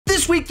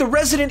week, the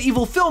Resident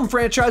Evil film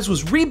franchise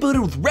was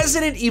rebooted with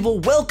Resident Evil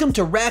Welcome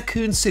to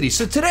Raccoon City.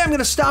 So today I'm going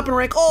to stop and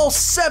rank all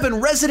 7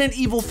 Resident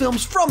Evil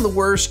films from the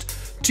worst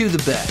to the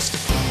best.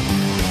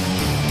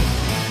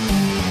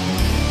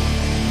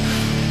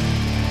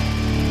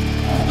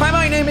 Hi,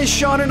 my name is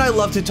Sean and I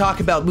love to talk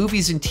about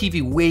movies and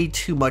TV way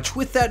too much.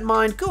 With that in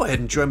mind, go ahead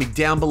and join me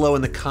down below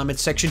in the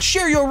comments section.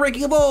 Share your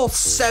ranking of all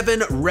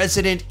 7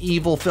 Resident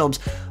Evil films.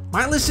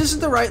 My list isn't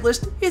the right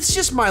list, it's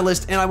just my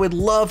list, and I would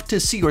love to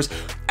see yours.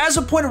 As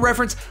a point of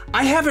reference,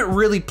 I haven't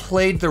really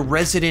played the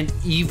Resident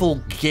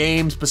Evil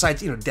games,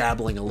 besides,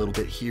 dabbling a little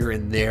bit here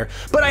and there,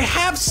 but I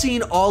have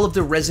seen all of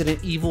the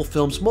Resident Evil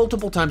films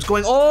multiple times,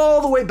 going all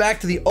the way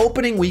back to the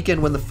opening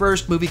weekend when the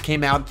first movie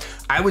came out.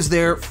 I was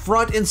there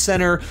front and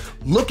center,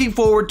 looking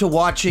forward to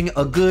watching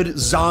a good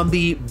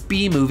zombie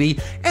B-movie,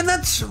 and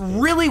that's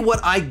really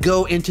what I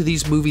go into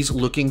these movies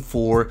looking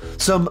for,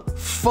 some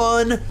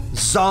fun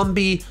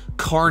zombie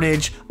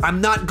carnage. I'm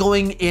not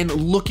going in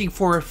looking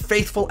for a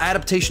faithful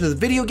adaptation of the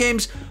video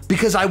games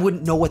because I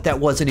wouldn't know what that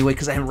was anyway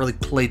because I haven't really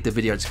played the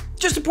videos.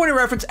 Just a point of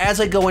reference as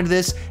I go into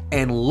this,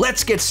 and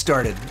let's get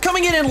started.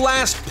 Coming in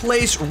last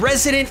place,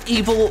 Resident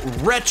Evil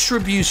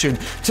Retribution.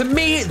 To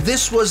me,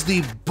 this was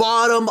the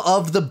bottom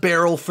of the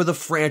barrel for the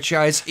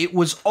franchise. It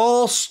was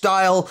all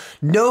style,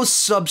 no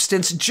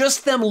substance,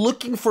 just them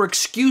looking for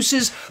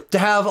excuses to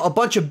have a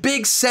bunch of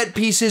big set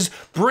pieces,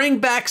 bring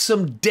back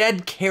some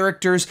dead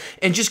characters,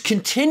 and just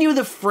continue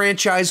the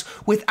franchise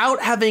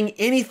without having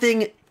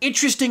anything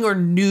interesting or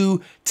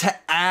new to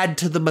add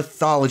to the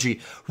mythology.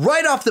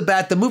 Right off the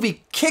bat, the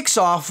movie kicks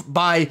off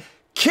by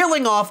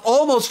killing off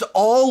almost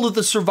all of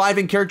the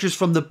surviving characters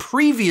from the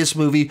previous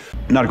movie.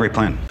 Not a great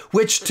plan.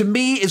 Which to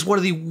me is one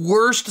of the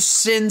worst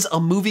sins a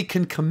movie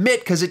can commit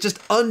because it just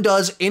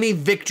undoes any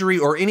victory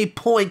or any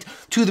point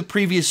to the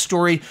previous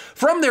story.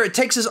 From there, it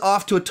takes us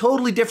off to a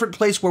totally different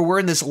place where we're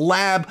in this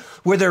lab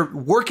where they're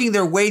working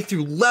their way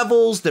through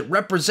levels that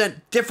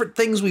represent different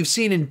things we've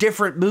seen in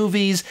different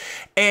movies.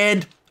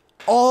 And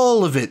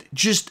all of it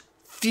just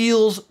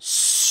feels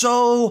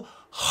so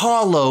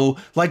hollow,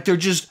 like they're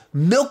just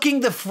milking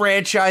the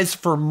franchise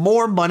for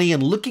more money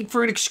and looking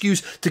for an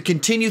excuse to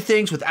continue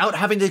things without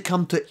having to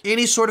come to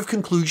any sort of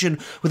conclusion,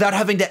 without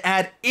having to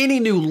add any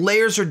new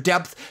layers or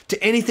depth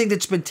to anything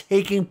that's been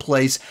taking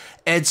place.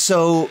 And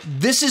so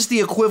this is the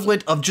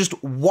equivalent of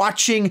just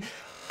watching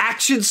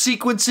action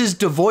sequences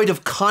devoid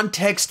of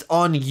context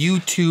on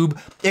YouTube,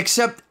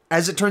 except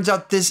as it turns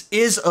out, this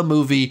is a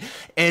movie.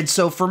 And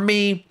so for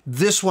me,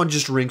 this one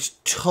just rings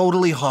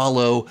totally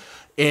hollow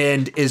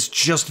and is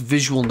just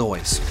visual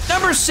noise.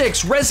 Number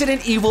 6,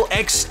 Resident Evil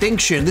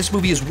Extinction. This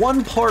movie is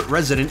 1 part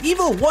Resident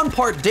Evil, 1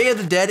 part Day of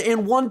the Dead,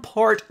 and 1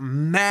 part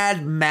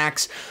Mad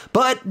Max,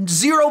 but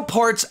 0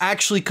 parts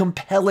actually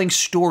compelling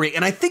story.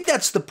 And I think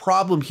that's the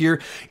problem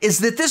here, is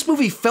that this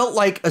movie felt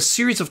like a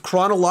series of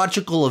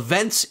chronological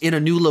events in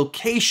a new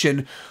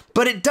location,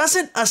 but it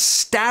doesn't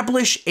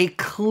establish a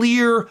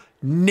clear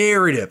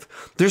narrative.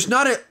 There's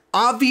not an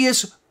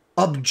obvious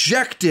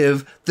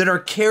objective that our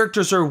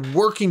characters are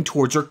working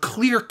towards or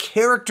clear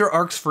character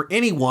arcs for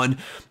anyone.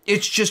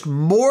 It's just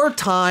more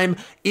time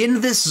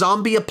in this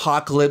zombie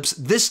apocalypse,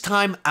 this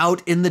time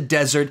out in the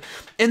desert.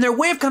 And their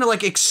way of kind of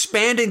like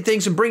expanding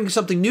things and bringing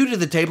something new to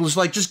the table is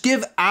like, just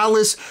give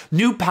Alice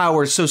new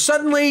powers. So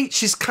suddenly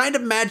she's kind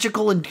of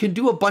magical and can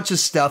do a bunch of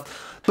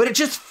stuff, but it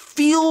just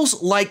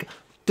feels like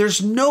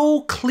there's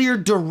no clear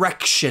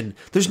direction.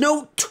 There's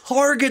no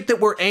target that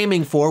we're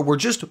aiming for. We're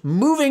just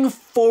moving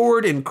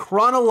forward in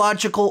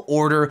chronological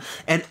order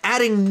and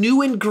adding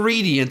new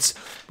ingredients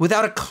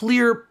without a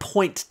clear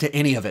point to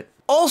any of it.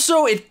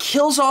 Also, it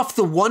kills off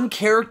the one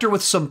character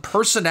with some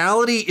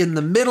personality in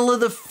the middle of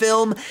the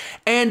film,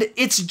 and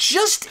it's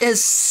just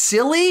as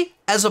silly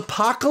as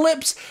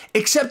Apocalypse,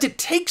 except it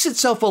takes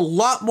itself a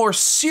lot more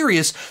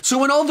serious, so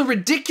when all the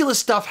ridiculous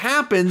stuff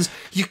happens,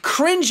 you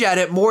cringe at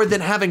it more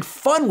than having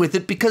fun with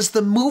it because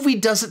the movie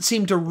doesn't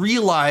seem to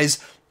realize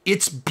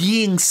it's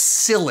being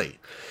silly.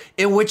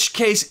 In which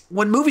case,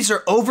 when movies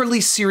are overly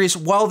serious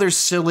while they're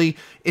silly,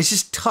 it's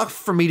just tough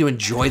for me to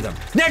enjoy them.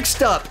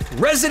 Next up,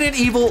 Resident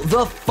Evil,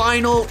 The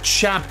Final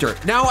Chapter.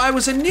 Now, I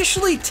was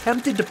initially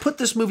tempted to put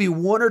this movie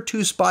 1 or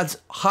 2 spots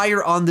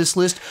higher on this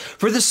list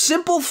for the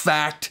simple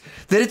fact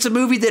that it's a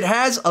movie that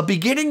has a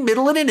beginning,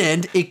 middle, and an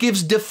end. It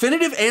gives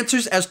definitive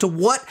answers as to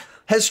what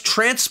has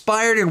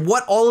transpired and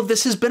what all of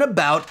this has been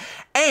about,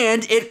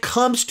 and it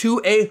comes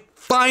to a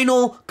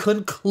final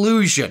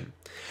conclusion.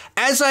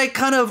 As I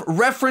kind of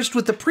referenced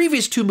with the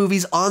previous 2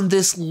 movies on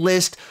this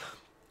list,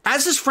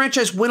 as this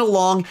franchise went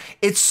along,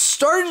 it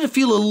started to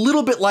feel a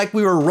little bit like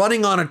we were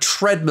running on a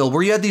treadmill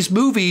where you had these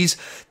movies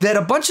that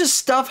a bunch of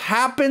stuff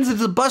happens,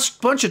 there's a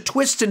bunch of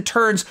twists and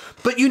turns,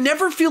 but you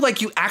never feel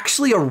like you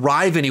actually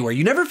arrive anywhere.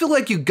 You never feel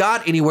like you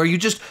got anywhere. You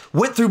just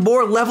went through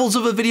more levels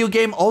of a video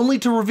game only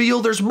to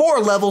reveal there's more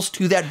levels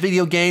to that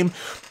video game.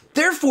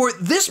 Therefore,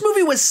 this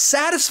movie was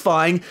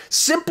satisfying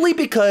simply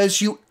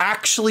because you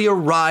actually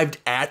arrived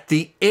at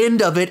the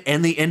end of it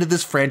and the end of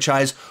this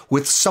franchise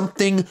with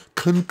something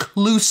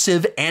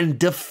conclusive and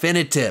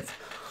definitive.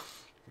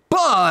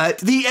 But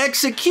the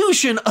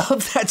execution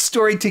of that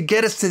story to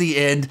get us to the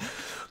end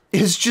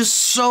is just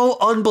so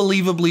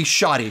unbelievably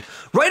shoddy.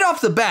 Right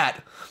off the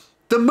bat,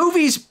 the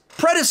movie's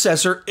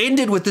predecessor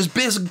ended with this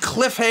big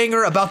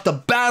cliffhanger about the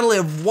Battle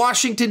of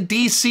Washington,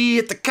 D.C.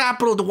 at the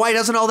Capitol, the White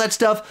House, and all that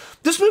stuff.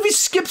 This movie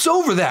skips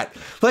over that.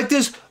 Like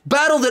this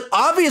battle that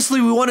obviously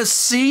we want to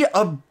see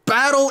a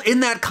battle in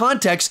that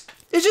context,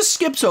 it just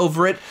skips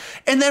over it.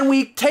 And then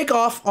we take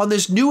off on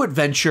this new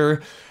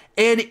adventure,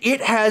 and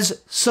it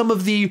has some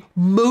of the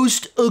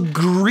most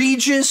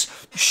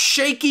egregious,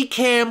 shaky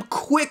cam,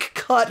 quick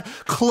cut,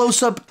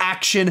 close-up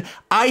action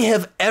I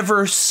have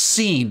ever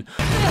seen.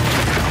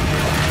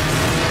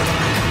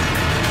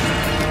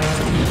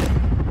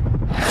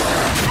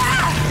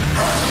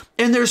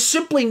 And there's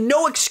simply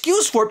no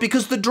excuse for it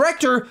because the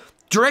director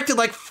directed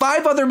like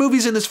 5 other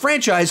movies in this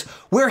franchise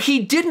where he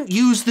didn't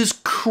use this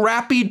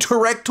crappy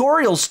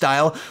directorial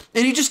style,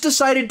 and he just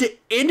decided to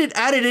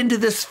add it into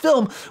this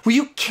film where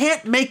you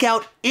can't make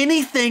out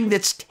anything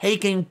that's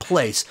taking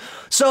place.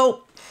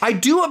 So I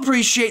do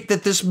appreciate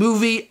that this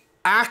movie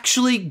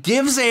actually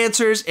gives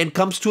answers and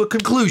comes to a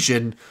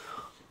conclusion.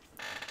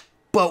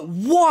 But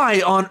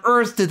why on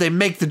earth did they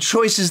make the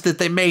choices that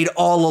they made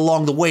all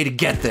along the way to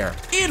get there?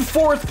 In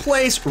 4th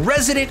place,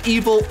 Resident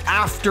Evil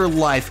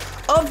Afterlife.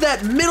 Of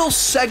that middle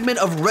segment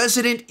of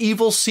Resident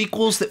Evil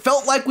sequels that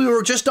felt like we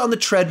were just on the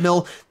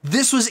treadmill,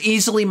 this was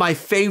easily my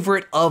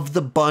favorite of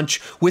the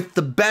bunch, with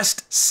the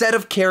best set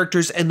of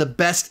characters and the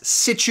best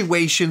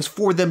situations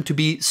for them to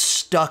be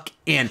stuck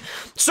in.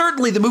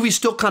 Certainly, the movie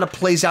still kind of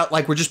plays out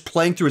like we're just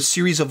playing through a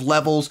series of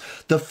levels.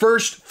 The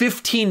first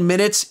 15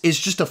 minutes is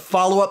just a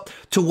follow-up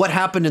to what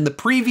happened in the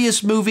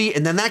previous movie,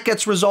 and then that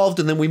gets resolved,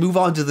 and then we move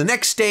on to the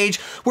next stage,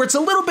 where it's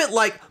a little bit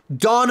like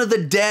Dawn of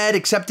the Dead,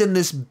 except in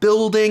this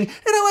building. And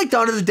I like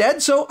Dawn of the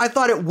Dead, so I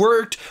thought it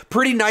worked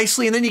pretty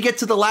nicely. And then you get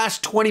to the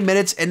last 20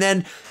 minutes, and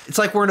then it's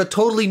like we're in a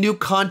totally new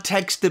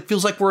context that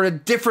feels like we're at a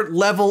different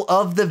level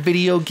of the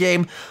video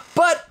game.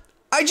 But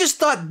I just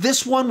thought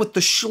this one, with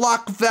the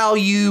schlock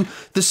value,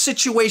 the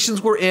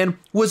situations we're in,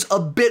 was a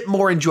bit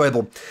more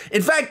enjoyable.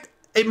 In fact,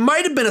 it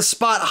might have been a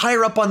spot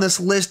higher up on this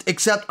list,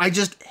 except I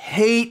just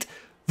hate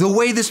the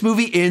way this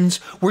movie ends,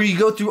 where you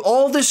go through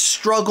all this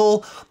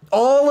struggle,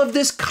 all of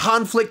this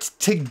conflict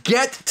to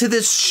get to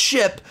this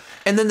ship,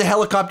 and then the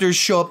helicopters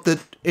show up that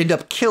end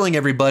up killing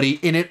everybody,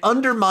 and it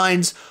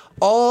undermines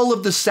all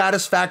of the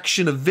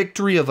satisfaction of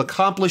victory, of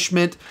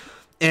accomplishment,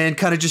 and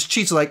kind of just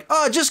cheats like,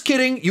 oh, just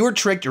kidding, you were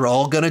tricked, you're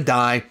all gonna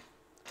die.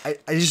 I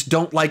just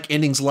don't like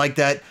endings like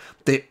that.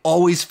 They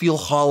always feel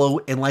hollow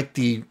and like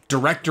the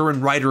director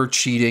and writer are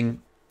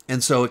cheating.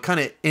 And so it kind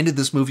of ended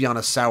this movie on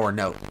a sour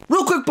note.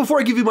 Real quick,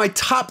 before I give you my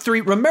top 3,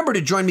 remember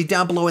to join me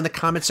down below in the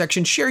comment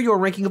section. Share your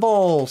ranking of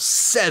all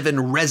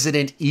 7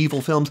 Resident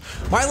Evil films.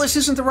 My list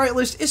isn't the right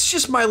list, it's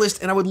just my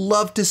list, and I would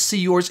love to see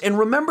yours. And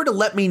remember to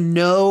let me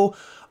know,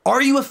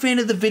 are you a fan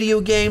of the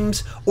video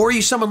games, or are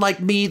you someone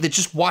like me that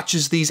just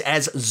watches these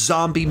as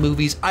zombie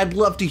movies? I'd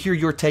love to hear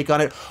your take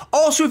on it.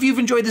 Also, if you've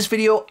enjoyed this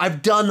video,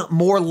 I've done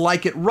more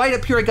like it. Right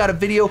up here, I got a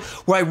video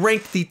where I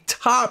ranked the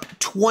top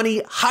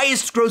 20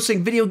 highest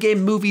grossing video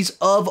game movies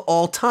of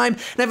all time.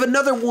 And I have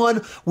another one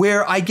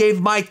where I gave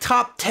my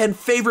top 10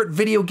 favorite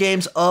video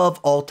games of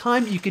all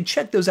time. You can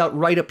check those out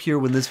right up here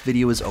when this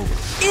video is over.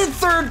 In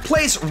 3rd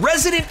place,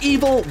 Resident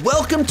Evil,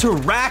 Welcome to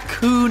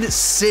Raccoon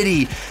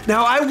City.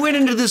 Now, I went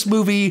into this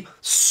movie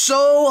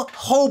so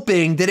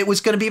hoping that it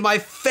was going to be my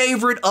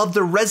favorite of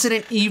the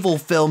Resident Evil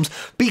films,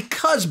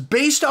 because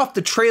based off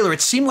the trailer, it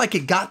seemed like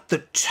it got the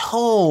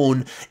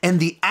tone and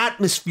the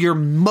atmosphere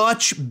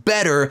much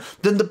better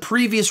than the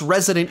previous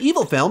Resident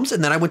Evil films.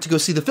 And then I went to go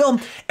see the film,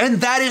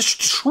 and that is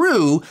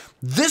true.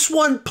 This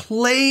one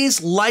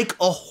plays like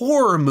a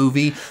horror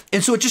movie,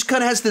 and so it just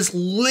kind of has this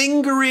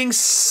lingering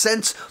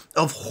sense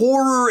of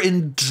horror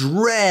and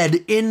dread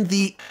in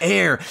the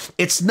air.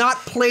 It's not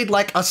played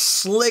like a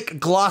slick,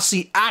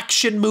 glossy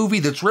action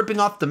movie that's ripping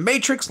off The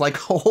Matrix like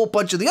a whole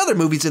bunch of the other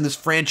movies in this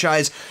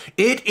franchise.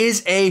 It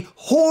is a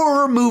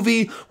horror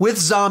movie with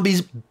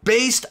zombies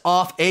based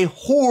off a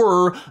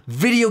horror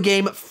video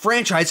game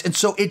franchise, and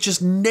so it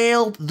just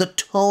nailed the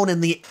tone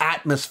and the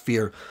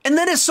atmosphere. And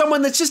then as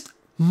someone that's just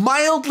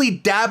mildly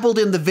dabbled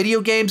in the video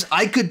games,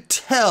 I could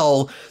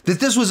tell that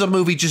this was a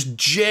movie just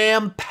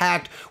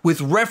jam-packed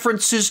with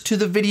references to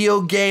the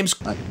video games.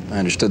 I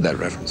understood that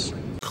reference.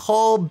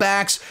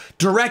 Callbacks,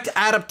 direct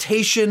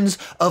adaptations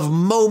of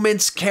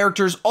moments,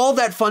 characters, all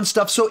that fun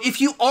stuff. So if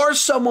you are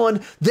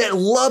someone that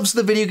loves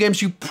the video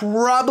games, you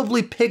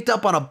probably picked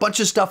up on a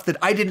bunch of stuff that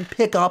I didn't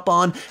pick up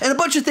on, and a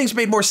bunch of things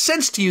made more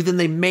sense to you than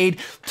they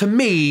made to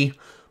me.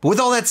 But with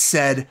all that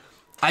said,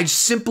 I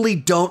simply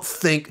don't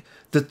think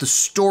that the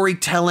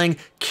storytelling,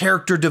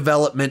 character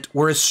development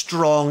were as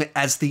strong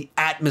as the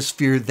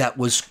atmosphere that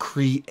was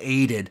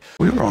created.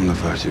 We were on the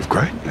verge of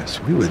greatness.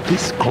 We were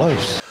this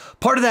close.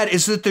 Part of that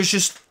is that there's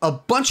just a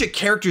bunch of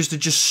characters that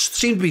just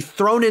seem to be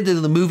thrown into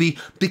the movie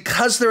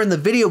because they're in the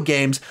video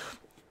games,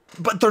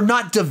 but they're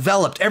not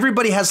developed.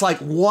 Everybody has like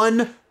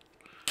one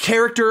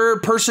character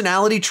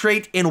personality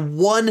trait and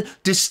one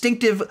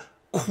distinctive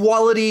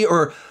quality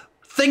or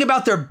thing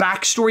about their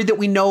backstory that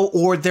we know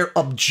or their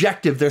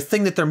objective, their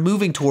thing that they're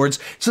moving towards.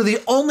 So they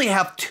only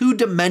have two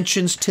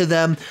dimensions to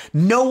them.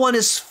 No one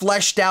is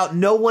fleshed out.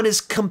 No one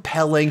is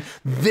compelling.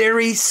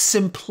 Very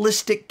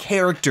simplistic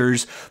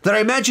characters that I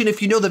imagine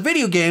if you know the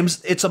video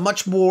games, it's a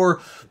much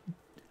more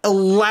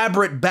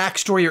elaborate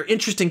backstory or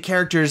interesting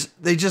characters.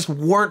 They just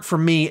weren't for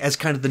me as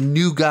kind of the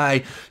new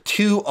guy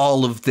to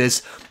all of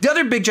this. The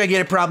other big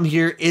gigantic problem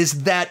here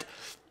is that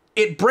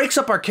it breaks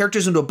up our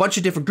characters into a bunch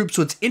of different groups,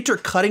 so it's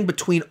intercutting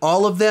between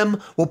all of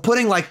them while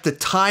putting like the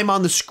time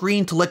on the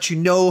screen to let you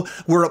know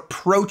we're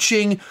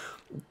approaching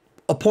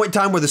a point in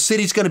time where the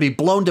city's going to be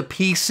blown to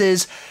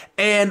pieces.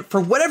 And for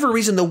whatever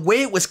reason, the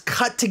way it was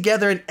cut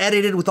together and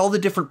edited with all the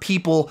different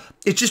people,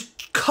 it just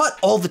cut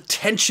all the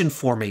tension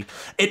for me.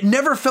 It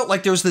never felt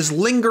like there was this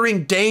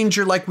lingering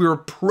danger, like we were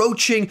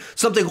approaching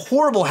something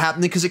horrible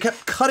happening, because it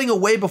kept cutting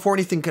away before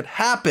anything could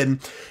happen.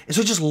 And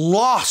so it just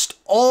lost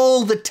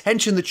all the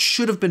tension that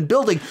should have been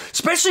building,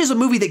 especially as a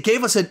movie that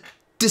gave us a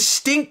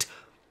distinct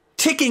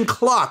ticking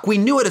clock. We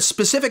knew at a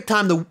specific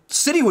time the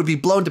city would be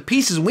blown to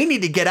pieces. We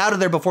need to get out of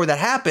there before that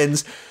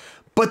happens.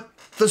 But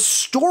the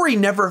story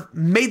never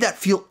made that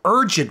feel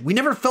urgent. We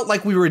never felt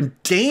like we were in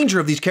danger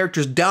of these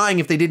characters dying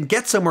if they didn't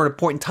get somewhere at a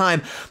point in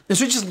time. And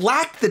so it just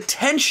lacked the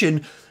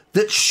tension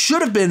that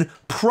should have been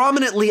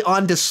prominently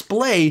on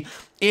display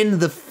in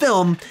the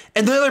film.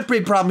 And the other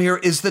big problem here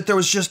is that there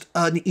was just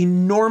an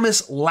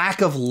enormous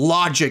lack of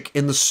logic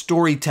in the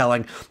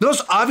storytelling. The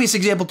most obvious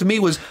example to me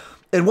was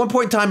at one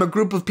point in time, a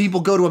group of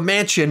people go to a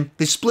mansion.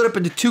 They split up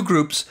into two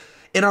groups.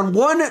 And on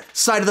one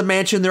side of the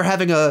mansion, they're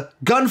having a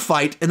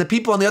gunfight, and the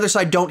people on the other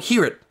side don't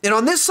hear it. And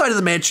on this side of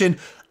the mansion,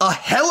 a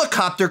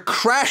helicopter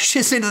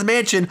crashes into the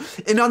mansion,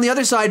 and on the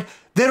other side,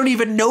 they don't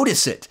even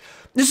notice it.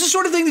 This is the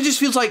sort of thing that just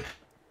feels like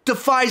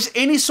defies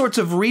any sorts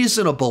of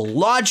reasonable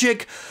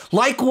logic.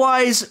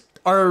 Likewise,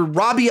 our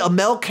Robbie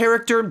Amell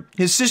character,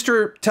 his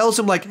sister tells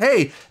him like,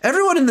 hey,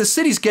 everyone in the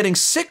city's getting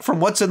sick from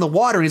what's in the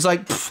water. And he's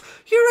like,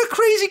 you're a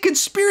crazy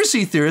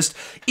conspiracy theorist.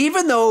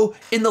 Even though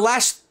in the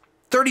last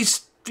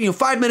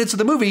 5 minutes of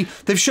the movie,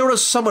 they've showed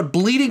us someone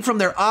bleeding from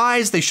their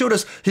eyes. They showed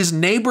us his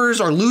neighbors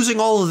are losing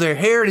all of their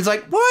hair. And he's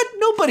like, what?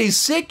 Nobody's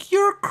sick.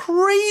 You're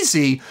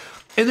crazy.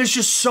 And there's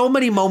just so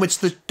many moments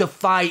that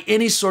defy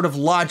any sort of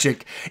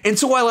logic. And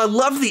so while I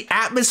love the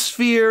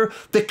atmosphere,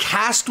 the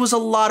cast was a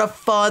lot of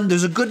fun,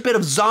 there's a good bit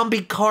of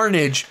zombie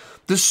carnage,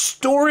 the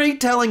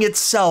storytelling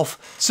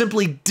itself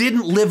simply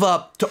didn't live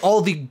up to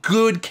all the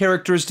good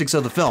characteristics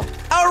of the film.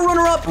 Our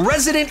runner-up,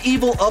 Resident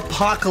Evil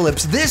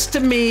Apocalypse. This, to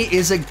me,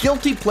 is a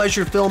guilty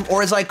pleasure film,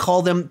 or as I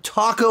call them,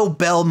 Taco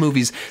Bell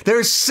movies.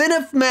 They're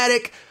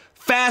cinematic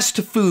fast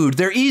food.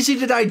 They're easy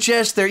to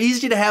digest, they're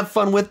easy to have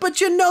fun with,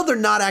 but you know they're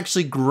not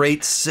actually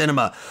great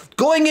cinema.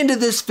 Going into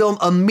this film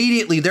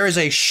immediately, there is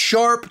a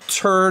sharp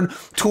turn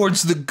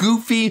towards the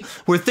goofy,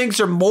 where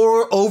things are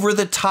more over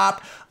the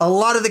top. A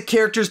lot of the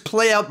characters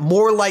play out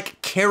more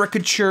like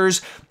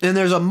caricatures, and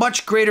there's a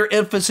much greater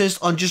emphasis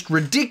on just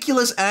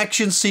ridiculous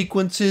action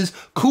sequences,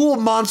 cool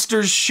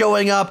monsters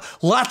showing up,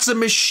 lots of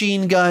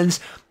machine guns,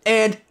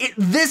 and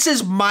this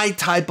is my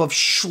type of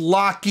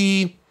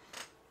schlocky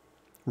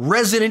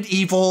Resident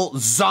Evil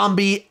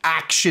zombie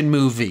action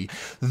movie.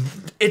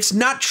 It's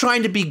not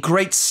trying to be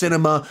great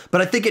cinema,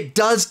 but I think it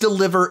does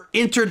deliver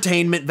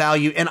entertainment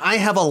value, and I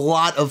have a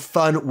lot of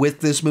fun with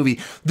this movie.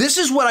 This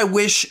is what I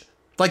wish,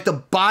 like the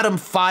bottom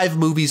 5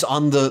 movies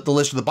on the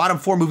list, or the bottom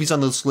 4 movies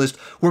on this list,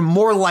 were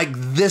more like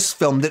this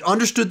film, that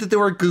understood that they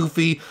were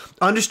goofy,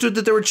 understood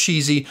that they were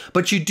cheesy,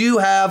 but you do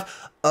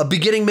have a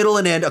beginning, middle,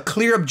 and end, a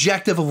clear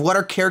objective of what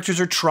our characters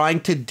are trying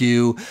to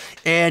do.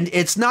 And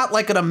it's not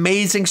like an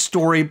amazing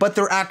story, but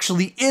there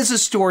actually is a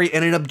story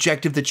and an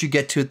objective that you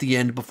get to at the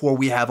end before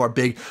we have our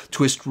big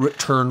twist,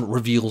 turn,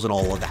 reveals, and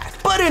all of that.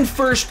 But in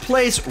first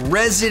place,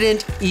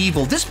 Resident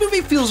Evil. This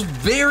movie feels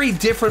very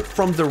different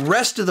from the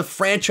rest of the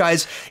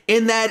franchise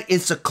in that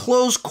it's a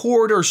closed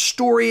corridor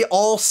story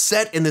all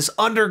set in this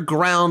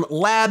underground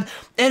lab,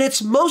 and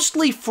it's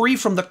mostly free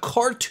from the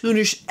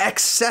cartoonish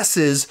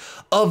excesses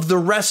of the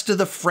rest of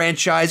the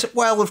franchise,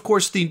 while of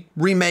course the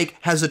remake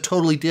has a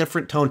totally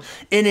different tone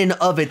in and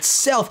of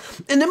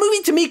itself. And the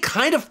movie to me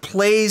kind of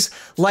plays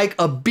like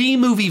a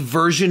B-movie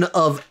version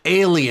of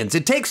Aliens.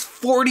 It takes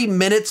 40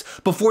 minutes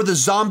before the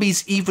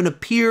zombies even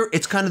appear.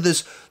 It's kind of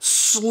this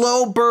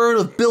slow burn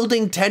of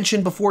building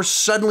tension before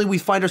suddenly we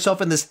find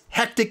ourselves in this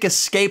hectic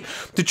escape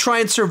to try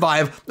and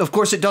survive. Of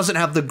course, it doesn't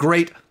have the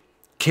great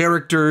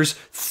characters,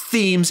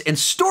 themes, and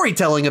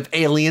storytelling of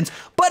Aliens,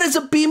 but as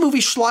a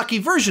B-movie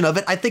schlocky version of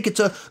it, I think it's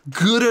a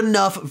good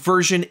enough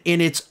version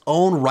in its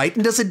own right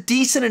and does a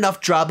decent enough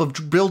job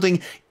of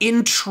building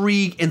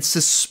intrigue and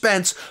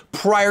suspense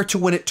prior to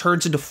when it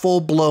turns into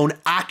full-blown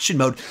action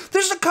mode.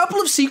 There's a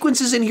couple of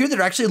sequences in here that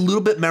are actually a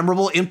little bit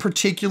memorable, in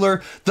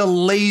particular the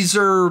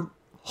laser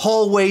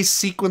hallway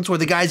sequence where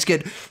the guys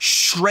get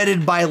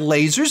shredded by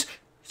lasers.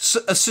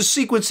 A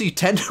sequence you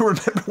tend to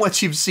remember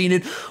once you've seen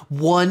it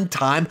one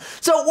time.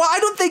 So while I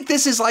don't think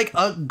this is like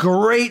a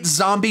great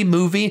zombie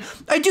movie,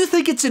 I do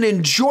think it's an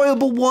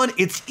enjoyable one.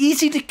 It's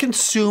easy to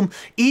consume,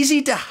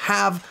 easy to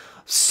have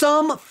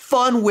some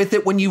fun with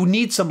it when you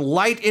need some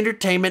light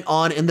entertainment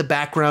on in the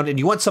background and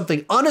you want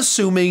something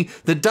unassuming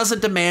that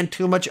doesn't demand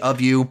too much of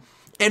you.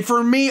 And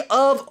for me,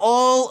 of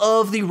all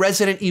of the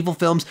Resident Evil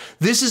films,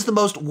 this is the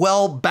most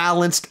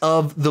well-balanced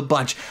of the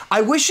bunch.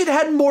 I wish it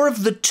had more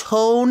of the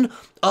tone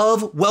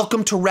of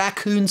Welcome to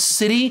Raccoon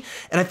City,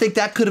 and I think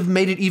that could have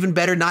made it even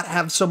better, not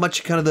have so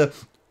much kind of the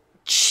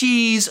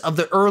cheese of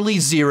the early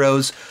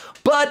Zeros.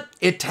 But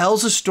it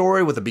tells a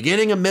story with a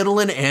beginning, a middle,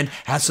 and end,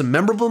 has some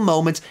memorable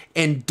moments,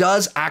 and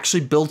does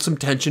actually build some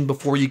tension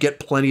before you get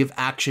plenty of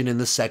action in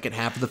the second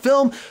half of the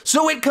film.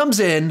 So it comes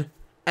in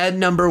at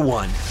number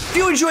 1. If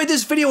you enjoyed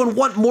this video and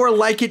want more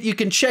like it, you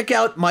can check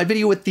out my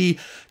video with the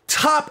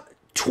top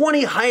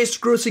 20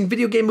 highest grossing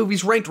video game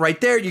movies ranked right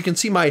there. You can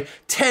see my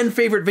 10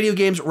 favorite video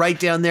games right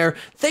down there.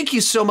 Thank you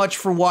so much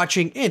for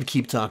watching, and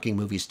keep talking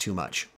movies too much.